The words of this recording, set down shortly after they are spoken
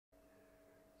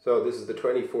So this is the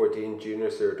 2014 Junior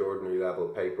Cert Ordinary Level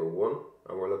Paper 1,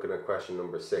 and we're looking at question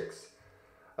number 6.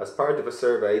 As part of a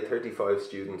survey, 35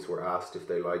 students were asked if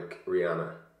they like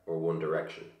Rihanna or One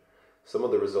Direction. Some of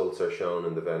the results are shown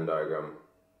in the Venn diagram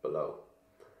below.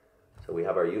 So we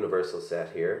have our universal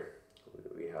set here.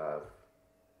 We have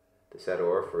the set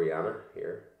R for Rihanna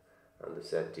here, and the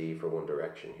set D for One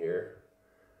Direction here.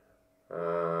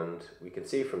 And we can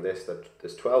see from this that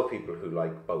there's 12 people who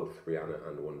like both Rihanna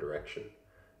and One Direction.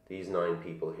 These 9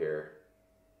 people here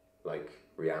like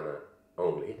Rihanna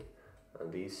only,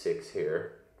 and these 6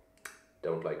 here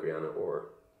don't like Rihanna or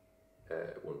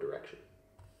One Direction.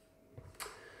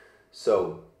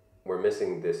 So we're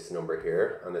missing this number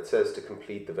here, and it says to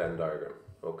complete the Venn diagram.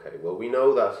 Okay, well, we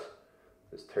know that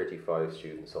there's 35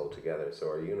 students altogether, so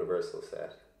our universal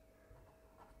set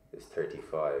is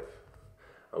 35.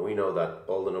 And we know that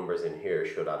all the numbers in here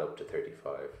should add up to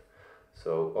 35.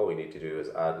 So all we need to do is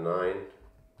add 9,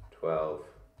 12,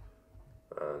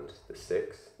 and the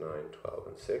 6, 9, 12,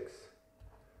 and 6.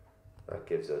 That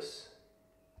gives us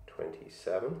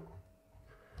 27.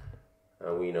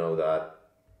 And we know that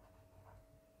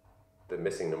the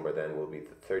missing number then will be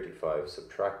the 35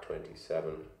 subtract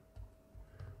 27,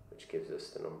 which gives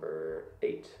us the number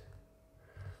 8.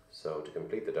 So to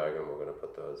complete the diagram, we're going to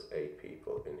put those 8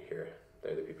 people in here.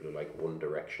 They're the people who like One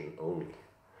Direction only.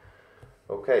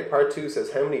 Okay, part 2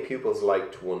 says how many pupils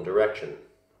liked One Direction?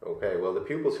 Okay, well, the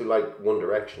pupils who like One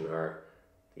Direction are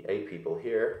the 8 people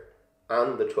here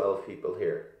and the 12 people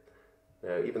here.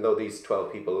 Now, even though these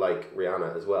 12 people like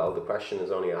Rihanna as well, the question is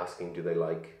only asking, do they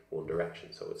like One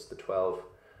Direction? So it's the 12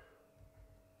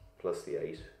 plus the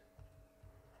 8,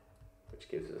 which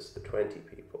gives us the 20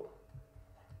 people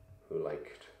who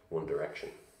liked One Direction.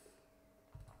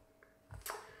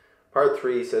 Part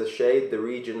 3 says shade the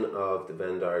region of the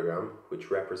Venn diagram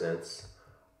which represents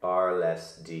R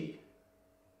less D.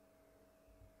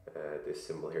 This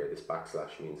symbol here, this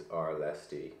backslash, means R less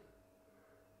D.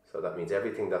 So that means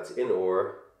everything that's in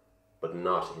OR but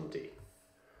not in D.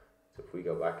 So if we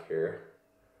go back here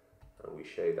and we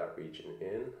shade that region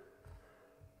in,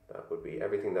 that would be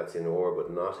everything that's in OR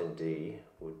but not in D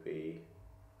would be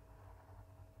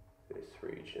this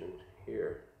region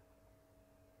here.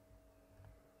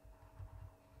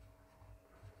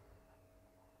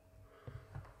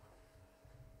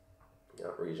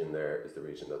 That region there is the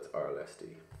region that's R less D.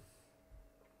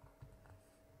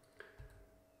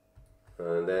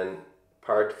 And then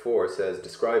part 4 says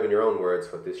describe in your own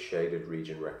words what this shaded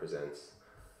region represents.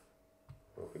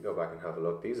 Well, if we go back and have a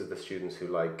look, these are the students who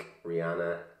like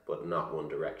Rihanna but not One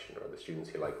Direction, or the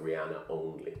students who like Rihanna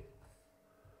only.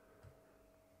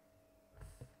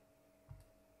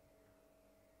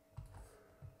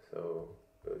 So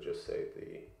we'll just say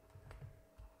the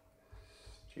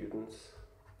students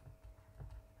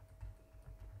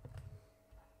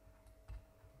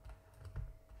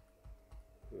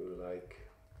who like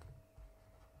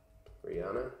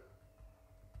Rihanna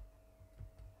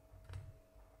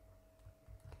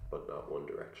but not One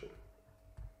Direction.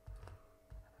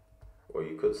 Or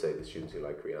you could say the students who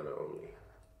like Rihanna only.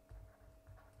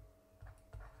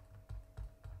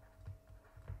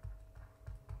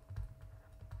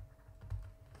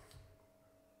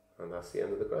 And that's the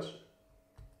end of the question.